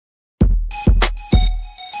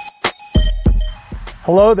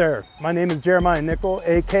Hello there, my name is Jeremiah Nickel,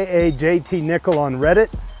 aka JT Nickel on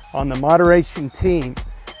Reddit, on the moderation team.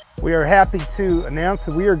 We are happy to announce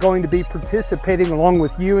that we are going to be participating along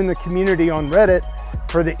with you in the community on Reddit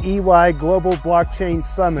for the EY Global Blockchain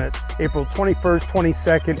Summit, April 21st,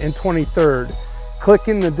 22nd, and 23rd. Click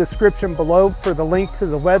in the description below for the link to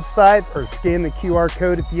the website or scan the QR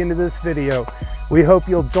code at the end of this video. We hope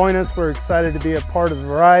you'll join us. We're excited to be a part of the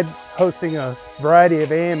ride, hosting a variety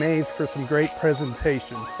of AMAs for some great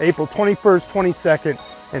presentations. April 21st,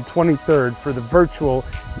 22nd, and 23rd for the virtual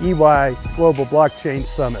EY Global Blockchain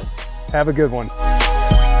Summit. Have a good one.